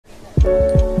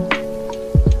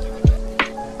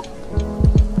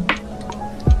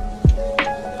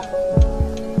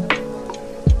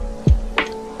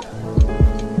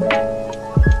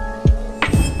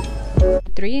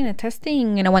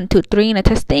testing, and a 1 2 3, and a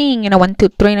testing, and a 1 2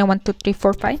 3, and a 1 2 3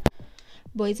 4 5.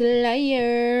 Boy's a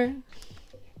liar.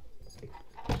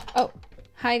 Oh,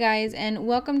 hi guys, and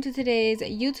welcome to today's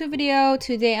YouTube video.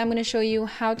 Today I'm going to show you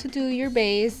how to do your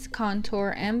base,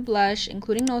 contour, and blush,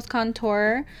 including nose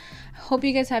contour. Hope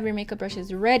you guys have your makeup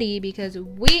brushes ready because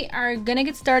we are gonna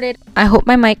get started. I hope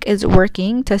my mic is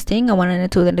working. Testing. A 1 and a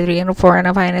 2 and a 3 and a 4 and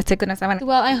a 5 and a 6 and a 7.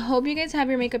 Well, I hope you guys have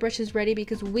your makeup brushes ready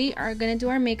because we are gonna do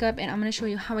our makeup, and I'm gonna show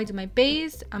you how I do my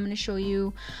base. I'm gonna show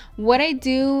you what I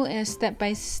do step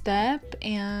by step,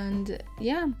 and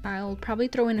yeah, I'll probably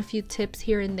throw in a few tips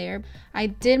here and there. I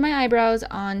did my eyebrows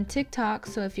on TikTok,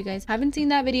 so if you guys haven't seen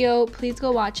that video, please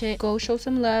go watch it. Go show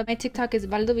some love. My TikTok is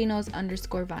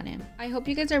valdovinos_vane. I hope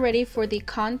you guys are ready for the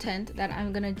content that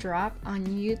I'm gonna drop on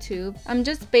YouTube. I'm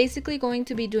just basically going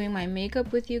to be doing my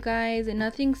makeup with you guys, and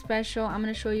nothing special. I'm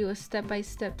gonna show you a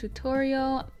step-by-step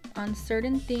tutorial on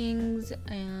certain things,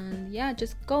 and yeah,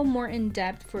 just go more in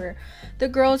depth for the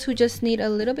girls who just need a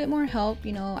little bit more help.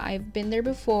 You know, I've been there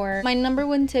before. My number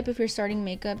one tip if you're starting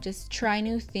makeup, just try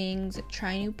new things,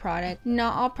 try new products.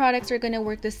 Not all products are gonna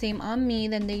work the same on me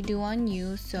than they do on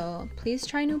you, so please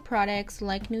try new products,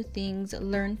 like new things,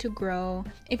 learn to grow.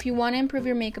 If you want to improve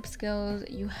your makeup skills,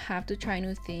 you have to try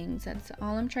new things. That's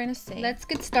all I'm trying to say. Let's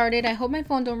get started. I hope my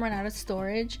phone don't run out of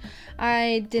storage.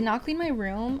 I did not clean my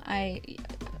room.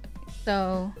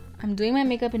 So I'm doing my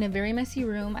makeup in a very messy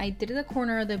room. I did the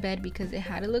corner of the bed because it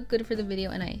had to look good for the video,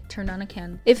 and I turned on a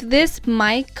candle. If this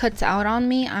mic cuts out on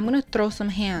me, I'm gonna throw some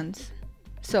hands.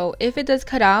 So if it does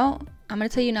cut out, I'm gonna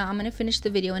tell you now, I'm gonna finish the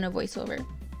video in a voiceover.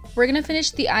 We're gonna finish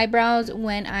the eyebrows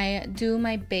when I do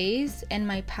my base and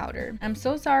my powder. I'm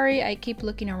so sorry I keep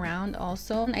looking around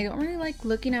also. I don't really like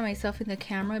looking at myself in the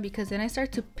camera because then I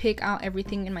start to pick out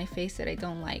everything in my face that I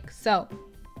don't like. So,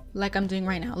 like I'm doing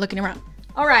right now, looking around.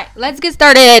 Alright, let's get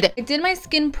started. I did my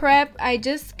skin prep. I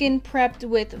just skin prepped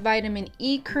with vitamin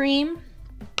E cream.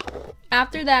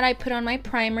 After that, I put on my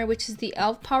primer, which is the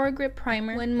e.l.f. Power Grip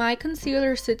Primer. When my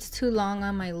concealer sits too long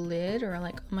on my lid or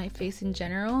like on my face in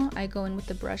general, I go in with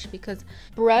the brush because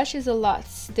brush is a lot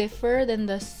stiffer than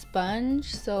the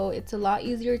sponge, so it's a lot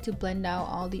easier to blend out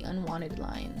all the unwanted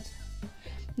lines.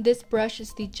 This brush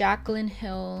is the Jaclyn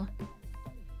Hill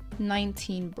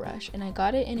 19 brush, and I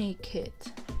got it in a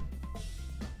kit.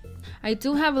 I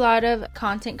do have a lot of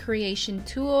content creation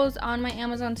tools on my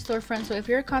Amazon storefront, so if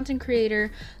you're a content creator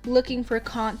looking for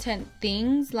content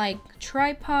things like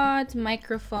tripods,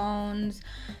 microphones,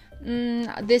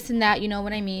 this and that, you know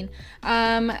what I mean,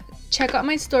 check out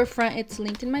my storefront. It's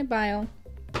linked in my bio.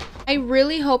 I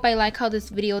really hope I like how this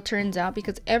video turns out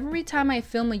because every time I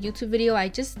film a YouTube video, I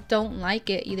just don't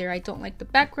like it. Either I don't like the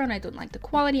background, I don't like the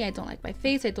quality, I don't like my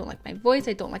face, I don't like my voice,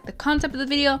 I don't like the concept of the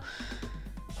video.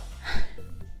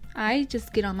 I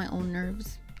just get on my own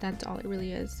nerves. That's all it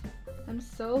really is. I'm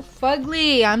so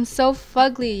fugly. I'm so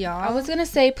fugly, y'all. I was gonna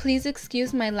say, please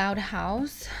excuse my loud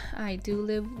house. I do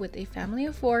live with a family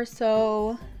of 4,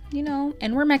 so, you know,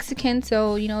 and we're Mexican,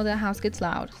 so, you know, the house gets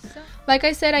loud. Like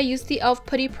I said, I used the e.l.f.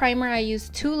 Putty Primer. I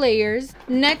used 2 layers.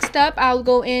 Next up, I'll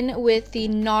go in with the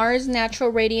NARS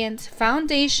Natural Radiance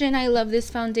Foundation. I love this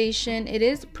foundation. It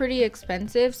is pretty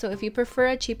expensive, so if you prefer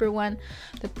a cheaper one,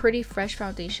 the Pretty Fresh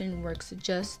foundation works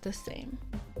just the same.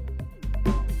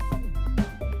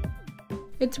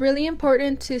 It's really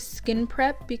important to skin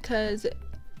prep because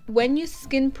when you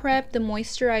skin prep, the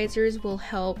moisturizers will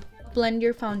help blend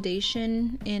your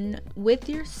foundation in with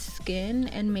your skin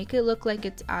and make it look like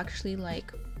it's actually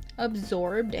like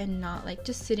absorbed and not like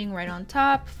just sitting right on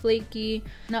top, flaky,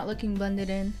 not looking blended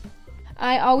in.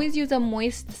 I always use a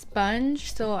moist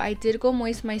sponge, so I did go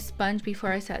moist my sponge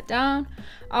before I sat down.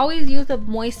 Always use a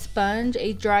moist sponge.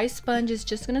 A dry sponge is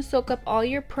just gonna soak up all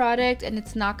your product and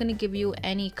it's not gonna give you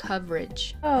any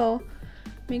coverage. So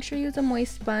make sure you use a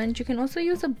moist sponge. You can also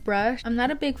use a brush. I'm not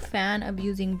a big fan of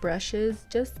using brushes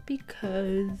just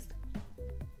because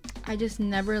I just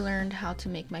never learned how to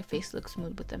make my face look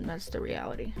smooth with them. That's the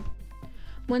reality.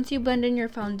 Once you blend in your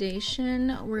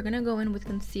foundation, we're gonna go in with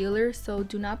concealer, so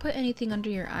do not put anything under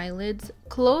your eyelids.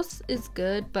 Close is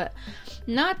good, but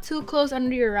not too close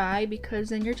under your eye because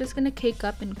then you're just gonna cake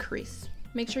up and crease.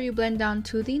 Make sure you blend down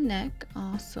to the neck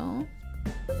also.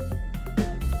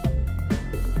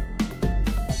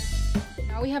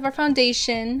 Now we have our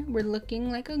foundation. We're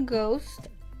looking like a ghost.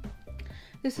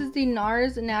 This is the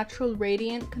NARS Natural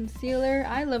Radiant Concealer.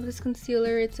 I love this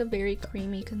concealer. It's a very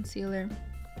creamy concealer,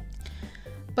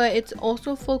 but it's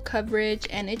also full coverage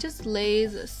and it just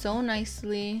lays so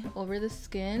nicely over the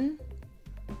skin.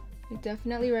 I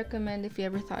definitely recommend if you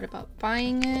ever thought about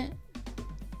buying it.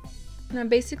 And I'm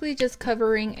basically just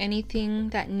covering anything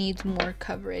that needs more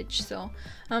coverage. So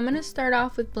I'm going to start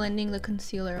off with blending the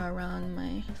concealer around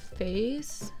my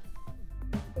face.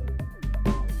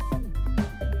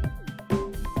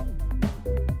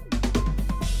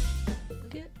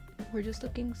 Look at, we're just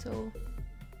looking so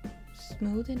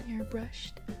smooth and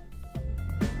airbrushed.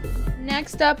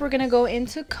 Next up, we're gonna go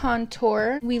into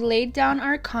contour. We laid down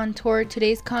our contour.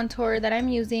 Today's contour that I'm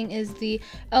using is the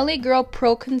LA Girl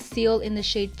Pro Conceal in the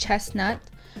shade Chestnut.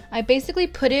 I basically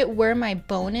put it where my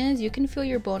bone is. You can feel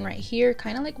your bone right here,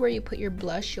 kind of like where you put your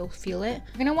blush, you'll feel it.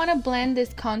 You're gonna wanna blend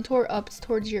this contour up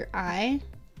towards your eye.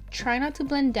 Try not to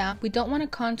blend down. We don't wanna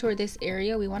contour this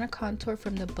area. We wanna contour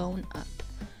from the bone up.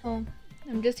 So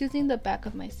I'm just using the back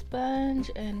of my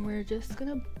sponge and we're just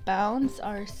gonna bounce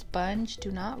our sponge. Do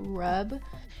not rub.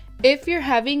 If you're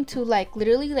having to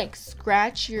literally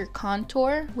scratch your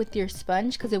contour with your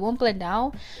sponge because it won't blend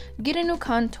out, get a new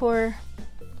contour.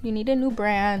 You need a new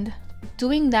brand.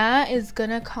 Doing that is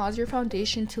gonna cause your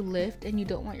foundation to lift and you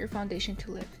don't want your foundation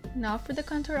to lift. Now for the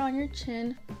contour on your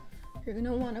chin, you're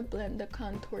gonna want to blend the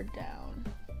contour down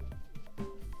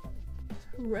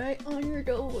right on your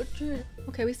double chin.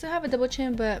 Okay, we still have a double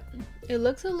chin, but it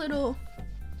looks a little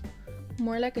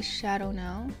more like a shadow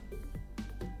now.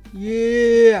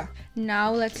 Yeah.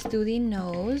 Now let's do the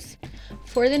nose.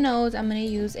 For the nose, I'm going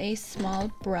to use a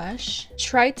small brush.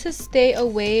 Try to stay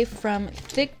away from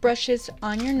thick brushes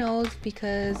on your nose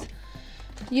because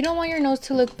you don't want your nose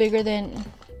to look bigger than,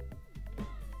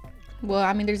 well,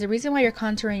 I mean, there's a reason why you're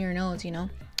contouring your nose, you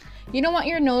know. You don't want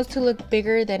your nose to look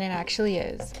bigger than it actually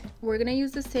is. We're gonna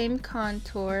use the same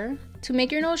contour. To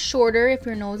make your nose shorter, if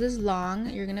your nose is long,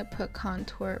 you're gonna put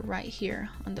contour right here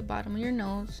on the bottom of your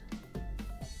nose.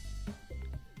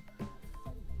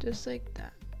 Just like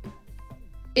that.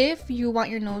 If you want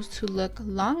your nose to look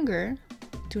longer,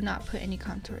 do not put any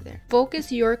contour there.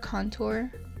 Focus your contour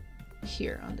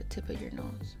here on the tip of your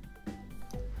nose.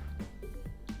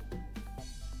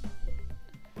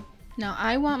 Now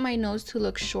I want my nose to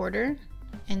look shorter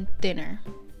and thinner.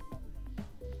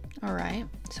 Alright,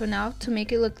 so now to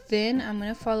make it look thin, I'm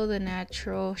going to follow the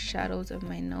natural shadows of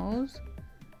my nose.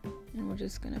 And we're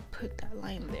just going to put that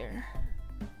line there.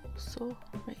 Also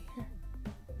right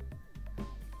here.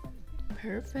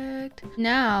 Perfect.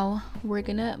 Now we're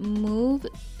going to move,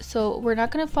 so we're not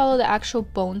going to follow the actual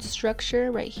bone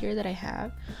structure right here that I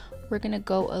have. We're going to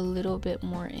go a little bit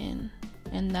more in.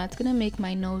 And that's going to make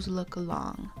my nose look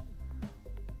long.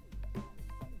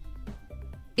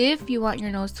 If you want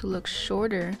your nose to look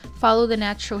shorter, follow the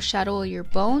natural shadow of your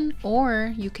bone,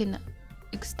 or you can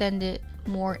extend it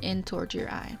more in towards your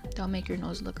eye. That'll make your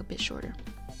nose look a bit shorter.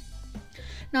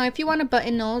 Now, if you want a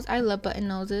button nose, I love button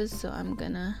noses, so I'm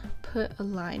gonna put a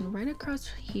line right across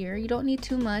here. You don't need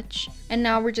too much. And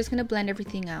now we're just gonna blend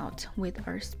everything out with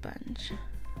our sponge.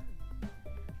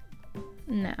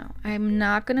 Now, I'm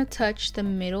not gonna touch the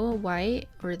middle white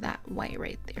or that white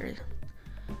right there.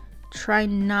 Try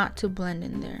not to blend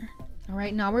in there. All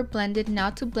right, now we're blended. Now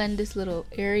to blend this little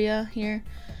area here,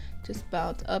 just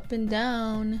bounce up and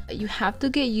down. You have to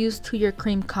get used to your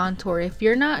cream contour. If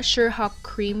you're not sure how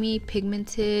creamy,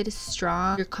 pigmented,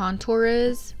 strong your contour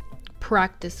is,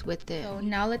 practice with it. So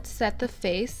now let's set the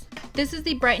face. This is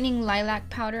the brightening lilac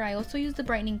powder. I also use the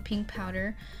brightening pink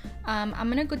powder. I'm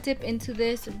gonna go dip into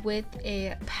this with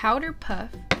a powder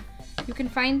puff. You can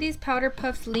find these powder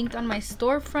puffs linked on my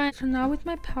storefront. So now with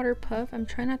my powder puff, I'm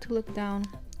trying not to look down.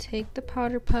 Take the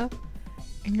powder puff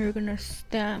and you're gonna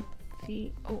stamp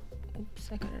the, oh, oops,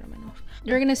 I got it on my nose.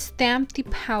 You're gonna stamp the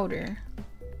powder.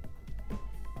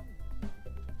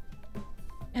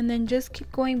 And then just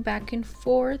keep going back and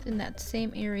forth in that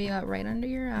same area right under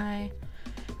your eye.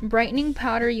 Brightening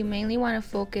powder, you mainly want to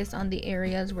focus on the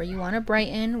areas where you want to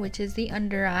brighten, which is the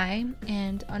under eye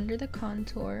and under the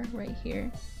contour right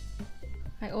here.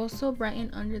 I also brighten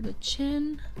under the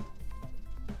chin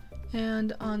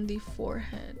and on the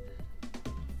forehead.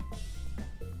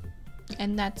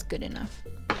 And that's good enough.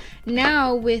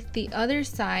 Now with the other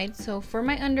side, so for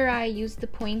my under eye, I use the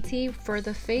pointy. For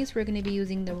the face, we're going to be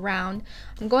using the round.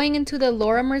 I'm going into the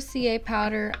Laura Mercier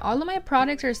powder. All of my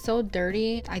products are so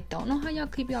dirty. I don't know how y'all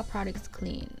keep y'all products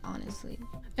clean, honestly.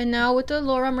 And now with the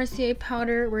Laura Mercier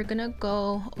powder, we're going to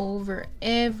go over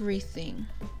everything.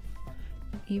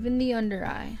 Even the under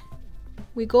eye.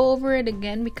 We go over it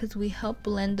again because we help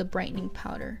blend the brightening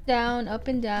powder. Down, up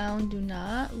and down. Do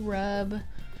not rub.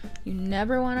 You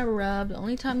never want to rub. The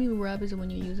only time you rub is when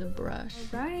you use a brush.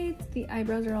 Alright, the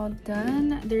eyebrows are all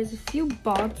done. There's a few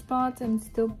bald spots I'm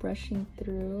still brushing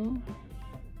through.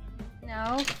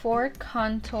 Now for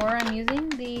contour, I'm using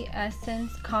the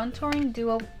Essence Contouring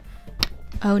Duo.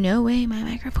 Oh no way, my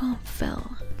microphone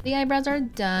fell. The eyebrows are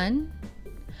done.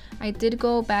 I did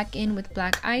go back in with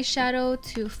black eyeshadow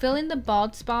to fill in the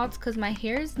bald spots because my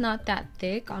hair is not that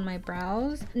thick on my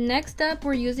brows. Next up,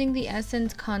 we're using the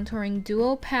Essence Contouring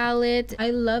Duo Palette. I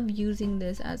love using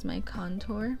this as my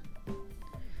contour.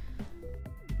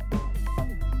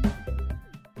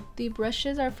 The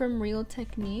brushes are from Real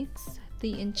Techniques,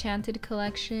 the Enchanted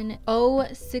Collection.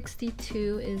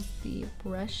 062 is the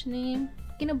brush name.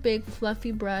 A big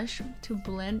fluffy brush to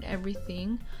blend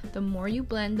everything. The more you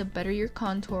blend, the better your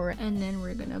contour, and then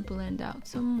we're gonna blend out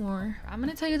some more. I'm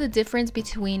gonna tell you the difference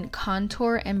between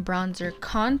contour and bronzer.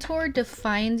 Contour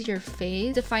defines your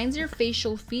face, defines your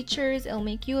facial features. It'll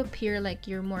make you appear like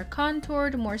you're more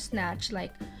contoured, more snatched,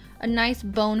 like a nice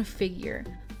bone figure.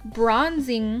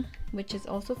 Bronzing, which is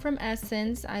also from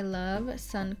Essence, I love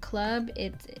Sun Club.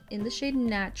 It's in the shade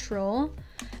Natural.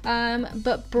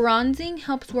 But bronzing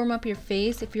helps warm up your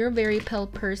face. If you're a very pale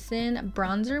person,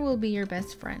 bronzer will be your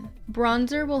best friend.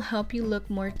 Bronzer will help you look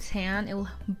more tan. It will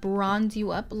bronze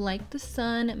you up like the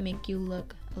sun, make you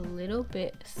look a little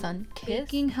bit sun-kissed.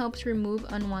 Baking helps remove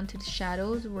unwanted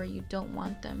shadows where you don't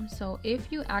want them. So if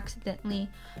you accidentally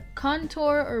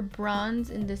contour or bronze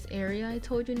in this area I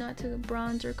told you not to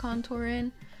bronze or contour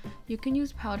in, you can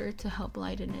use powder to help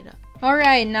lighten it up. All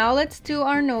right, now let's do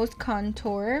our nose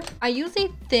contour. I use a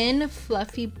thin,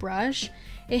 fluffy brush.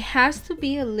 It has to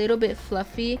be a little bit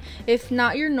fluffy. If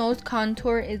not, your nose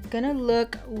contour is gonna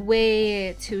look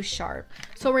way too sharp.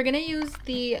 So we're gonna use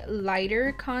the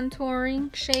lighter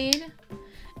contouring shade.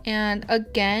 And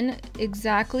again,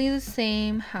 exactly the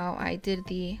same how I did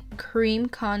the cream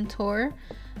contour.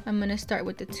 I'm gonna start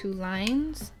with the 2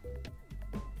 lines.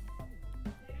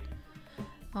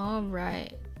 All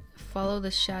right, follow the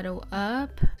shadow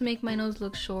up to make my nose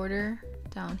look shorter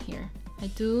down here. I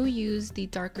do use the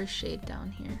darker shade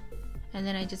down here, and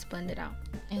then I just blend it out.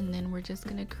 And then we're just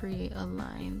gonna create a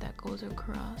line that goes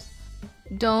across.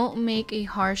 Don't make a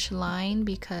harsh line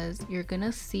because you're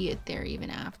gonna see it there even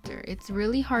after. It's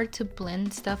really hard to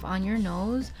blend stuff on your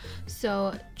nose,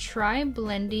 so try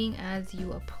blending as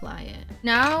you apply it.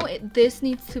 Now this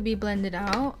needs to be blended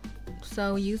out.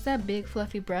 So use that big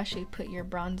fluffy brush you put your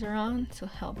bronzer on to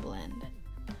help blend.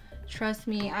 Trust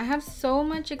me, I have so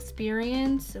much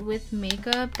experience with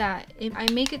makeup that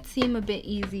I make it seem a bit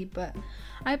easy, but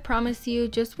I promise you,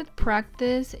 just with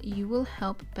practice, you will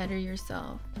help better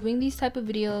yourself. Doing these type of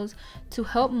videos to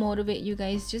help motivate you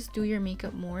guys just do your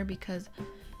makeup more, because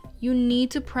you need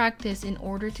to practice in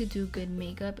order to do good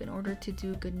makeup, in order to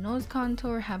do good nose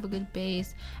contour, have a good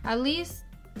base, at least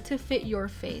to fit your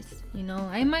face. You know,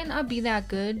 I might not be that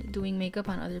good doing makeup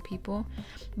on other people,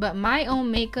 but my own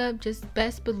makeup, just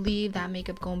best believe that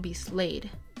makeup gonna be slayed.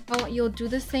 Oh, you'll do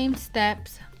the same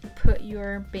steps. Put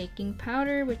your baking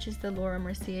powder, which is the Laura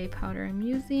Mercier powder I'm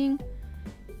using,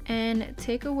 and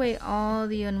take away all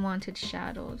the unwanted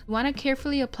shadows. You want to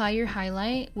carefully apply your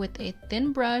highlight with a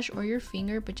thin brush or your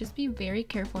finger, but just be very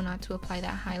careful not to apply that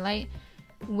highlight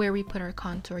where we put our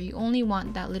contour. You only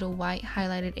want that little white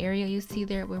highlighted area you see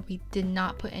there where we did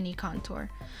not put any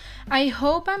contour. I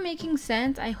hope I'm making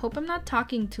sense. I hope I'm not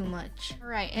talking too much. All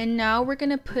right, and now we're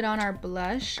gonna put on our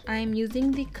blush. I'm using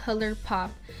the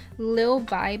ColourPop Lil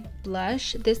Vibe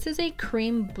blush. This is a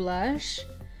cream blush.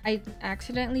 I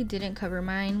accidentally didn't cover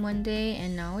mine one day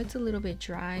and now it's a little bit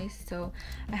dry, so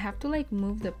I have to like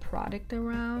move the product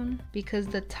around because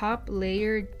the top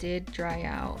layer did dry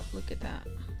out. Look at that.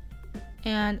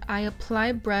 And I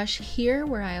apply brush here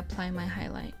where I apply my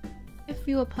highlight. If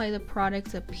you apply the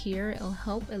products up here, it'll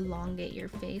help elongate your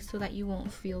face so that you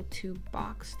won't feel too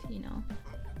boxed, you know.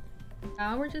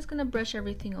 Now we're just gonna brush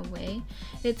everything away.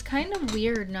 It's kind of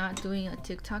weird not doing a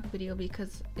TikTok video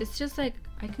because it's just like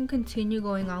I can continue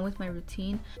going on with my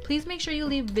routine. Please make sure you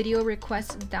leave video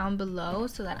requests down below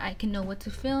so that I can know what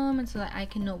to film and so that I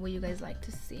can know what you guys like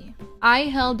to see. I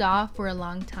held off for a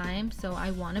long time, so I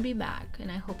want to be back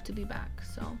and I hope to be back.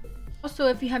 So also,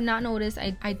 if you have not noticed,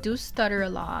 I do stutter a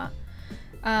lot.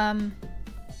 But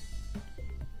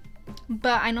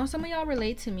I know some of y'all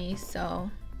relate to me,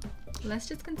 so let's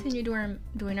just continue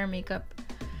doing our makeup.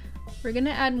 We're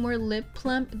gonna add more lip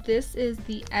plump. This is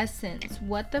the Essence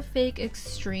What the Fake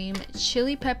Extreme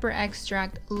Chili Pepper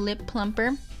Extract Lip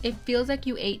Plumper. It feels like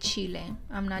you ate chile.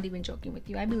 I'm not even joking with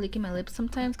you. I be licking my lips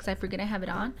sometimes because I forget I have it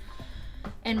on,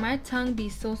 and my tongue be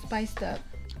so spiced up.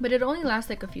 But it only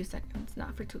lasts like a few seconds,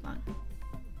 not for too long.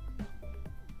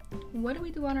 What do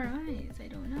we do on our eyes? I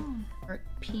don't know. Or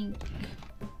pink,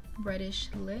 reddish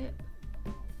lip.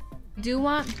 Do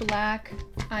want black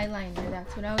eyeliner,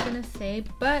 that's what I was gonna say,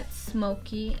 but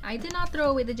smoky. I did not throw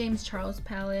away the James Charles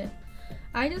palette.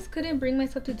 I just couldn't bring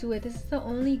myself to do it. This is the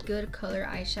only good color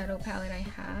eyeshadow palette I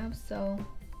have, so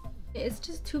It's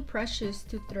just too precious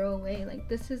to throw away. Like,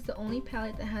 this is the only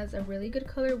palette that has a really good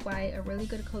color white, a really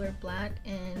good color black,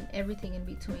 and everything in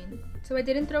between. So I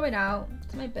didn't throw it out.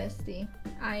 It's my bestie.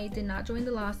 I did not join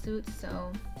the lawsuit,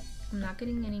 so I'm not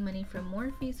getting any money from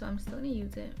Morphe, so I'm still gonna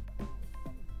use it.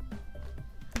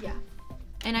 Yeah.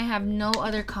 And I have no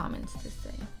other comments to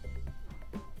say.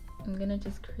 I'm gonna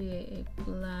just create a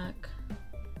black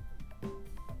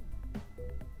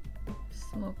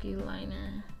smoky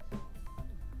liner.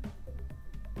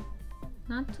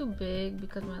 Not too big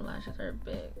because my lashes are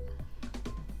big.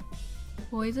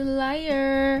 Boy's a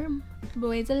liar.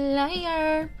 Boy's a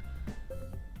liar.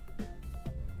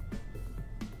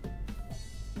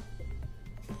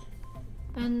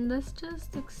 And let's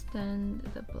just extend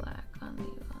the black on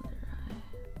the other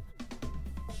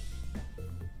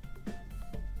eye.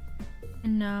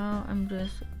 And now I'm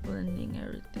just blending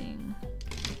everything.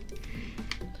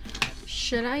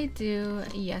 Should I do?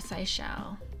 Yes, I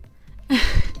shall.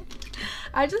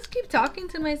 I just keep talking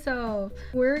to myself.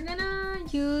 We're gonna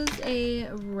use a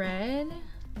red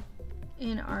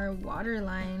in our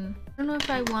waterline. I don't know if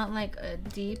I want like a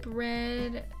deep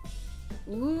red.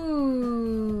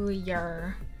 Ooh,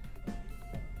 yeah.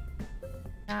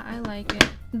 Yeah, I like it.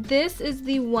 This is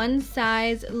the One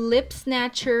Size Lip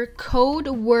Snatcher Code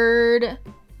Word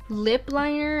lip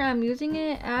liner. I'm using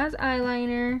it as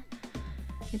eyeliner.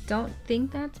 I don't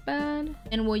think that's bad.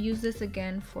 And we'll use this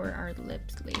again for our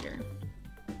lips later.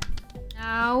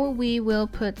 Now we will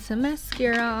put some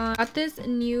mascara on. Got this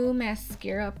new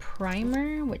mascara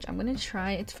primer, which I'm gonna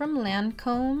try. It's from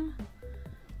Lancome.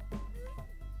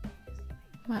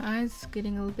 My eyes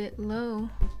getting a little bit low.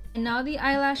 And now the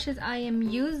eyelashes I am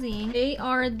using, they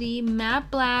are the Matte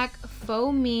Black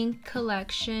Faux Mink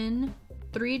Collection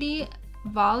 3D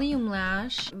Volume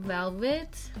Lash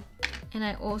Velvet. And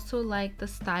I also like the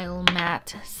style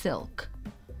Matte Silk.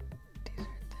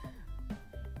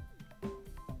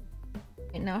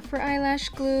 And now for eyelash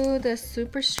glue, the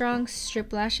Super Strong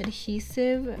Strip Lash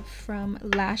Adhesive from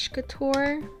Lash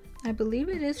Couture. I believe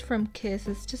it is from Kiss.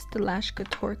 It's just the Lash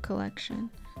Couture collection.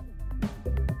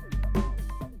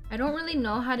 I don't really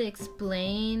know how to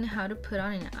explain how to put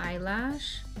on an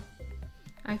eyelash.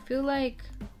 I feel like,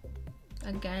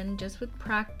 again, just with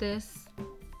practice,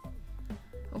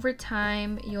 over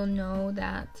time, you'll know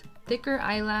that thicker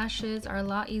eyelashes are a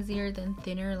lot easier than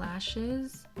thinner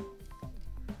lashes.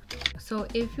 So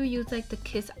if you use like the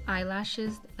Kiss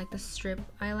eyelashes, like the strip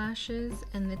eyelashes,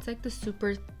 and it's like the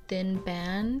super thin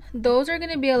band, those are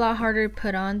going to be a lot harder to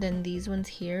put on than these ones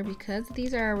here, because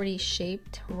these are already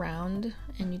shaped round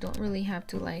and you don't really have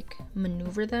to like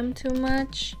maneuver them too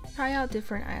much. Try out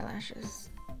different eyelashes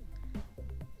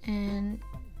and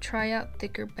try out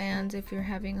thicker bands if you're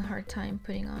having a hard time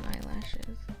putting on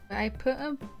eyelashes. I put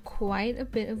quite a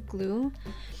bit of glue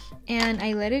and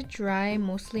I let it dry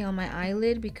mostly on my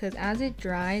eyelid, because as it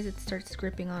dries it starts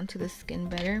gripping onto the skin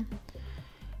better.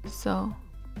 So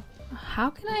how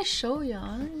can I show y'all?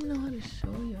 I don't even know how to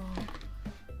show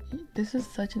y'all. This is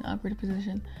such an awkward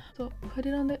position. So put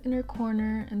it on the inner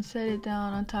corner and set it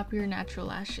down on top of your natural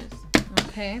lashes.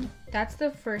 Okay, that's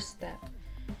the first step.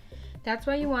 That's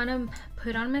why you want to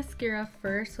put on mascara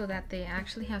first, so that they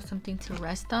actually have something to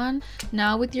rest on.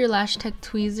 Now with your Lash Tech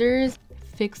tweezers,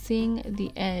 fixing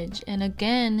the edge. And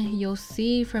again, you'll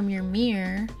see from your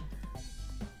mirror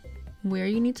where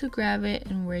you need to grab it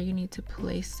and where you need to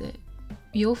place it.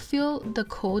 You'll feel the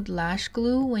cold lash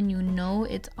glue when you know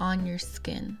it's on your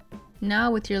skin.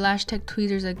 Now with your Lash Tech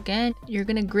tweezers again, you're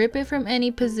going to grip it from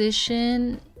any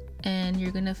position and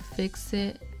you're going to fix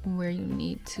it where you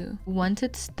need to. Once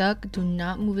it's stuck, do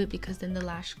not move it, because then the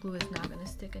lash glue is not going to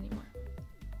stick anymore.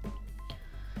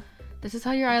 This is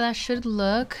how your eyelash should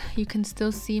look. You can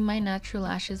still see my natural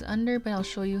lashes under, but I'll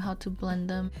show you how to blend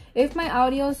them. If my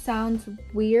audio sounds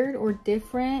weird or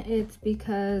different, it's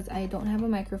because I don't have a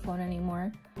microphone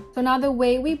anymore. So now the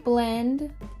way we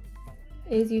blend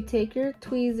is you take your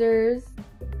tweezers,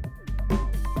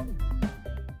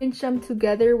 pinch them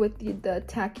together with the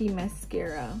tacky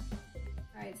mascara.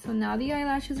 So now the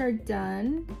eyelashes are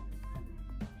done.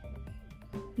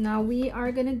 Now we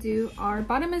are gonna do our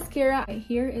bottom mascara.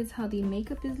 Here is how the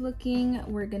makeup is looking.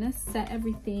 We're gonna set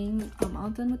everything. I'm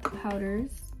all done with the powders.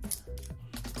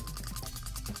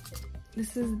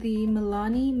 This is the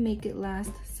Milani Make It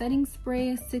Last setting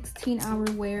spray,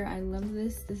 16-hour wear. I love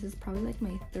this. This is probably like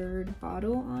my third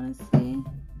bottle, honestly,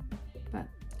 but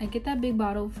I get that big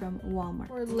bottle from Walmart.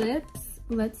 For lips,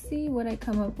 let's see what I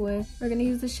come up with. We're gonna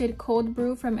use the shade Cold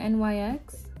Brew from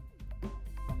NYX.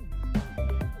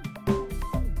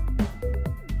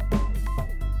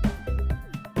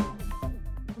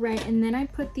 Right, and then I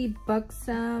put the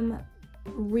Buxom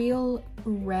real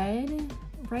red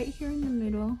right here in the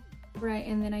middle. Right,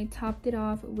 and then I topped it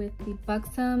off with the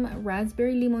Buxom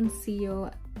Raspberry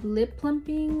Limoncillo Lip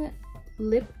Plumping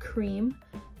Lip Cream.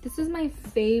 This is my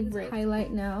favorite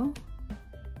highlight now.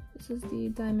 This is the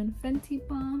Diamond Fenty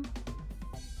Balm.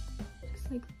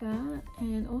 Just like that.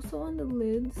 And also on the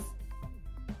lids.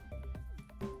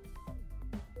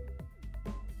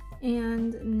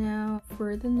 And now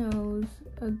for the nose,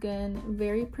 again,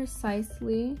 very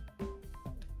precisely.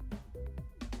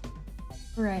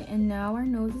 Alright, and now our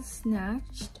nose is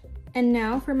snatched. And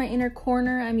now for my inner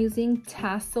corner, I'm using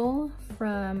Tassel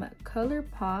from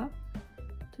ColourPop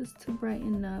just to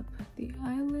brighten up the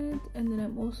eyelid. And then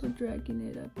I'm also dragging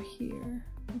it up here.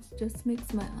 It just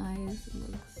makes my eyes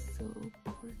look so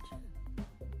gorgeous.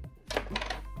 Oh my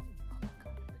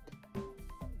god,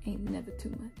 ain't never too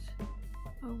much.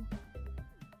 Oh.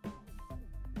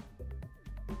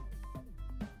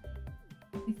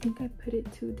 I think I put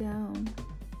it too down.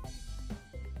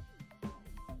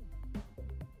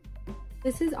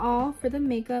 This is all for the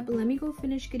makeup. Let me go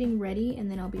finish getting ready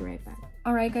and then I'll be right back.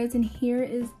 Alright guys, and here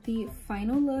is the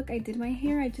final look. I did my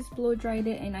hair, I just blow dried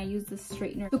it, and I used the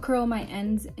straightener to curl my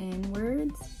ends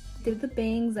inwards. Did the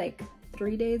bangs like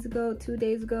 3 days ago, 2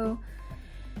 days ago.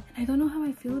 And I don't know how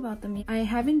I feel about them. I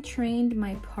haven't trained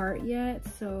my part yet,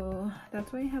 so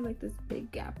that's why I have like this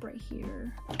big gap right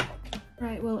here.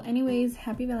 Right, well anyways,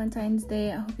 happy Valentine's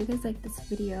Day. I hope you guys like this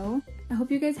video. I hope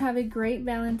you guys have a great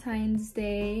Valentine's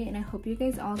Day, and I hope you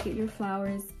guys all get your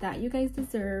flowers that you guys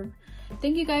deserve.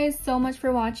 Thank you guys so much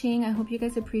for watching. I hope you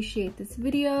guys appreciate this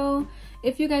video.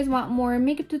 If you guys want more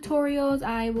makeup tutorials,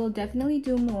 I will definitely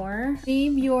do more.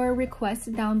 Leave your requests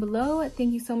down below.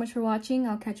 Thank you so much for watching.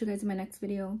 I'll catch you guys in my next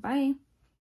video. Bye.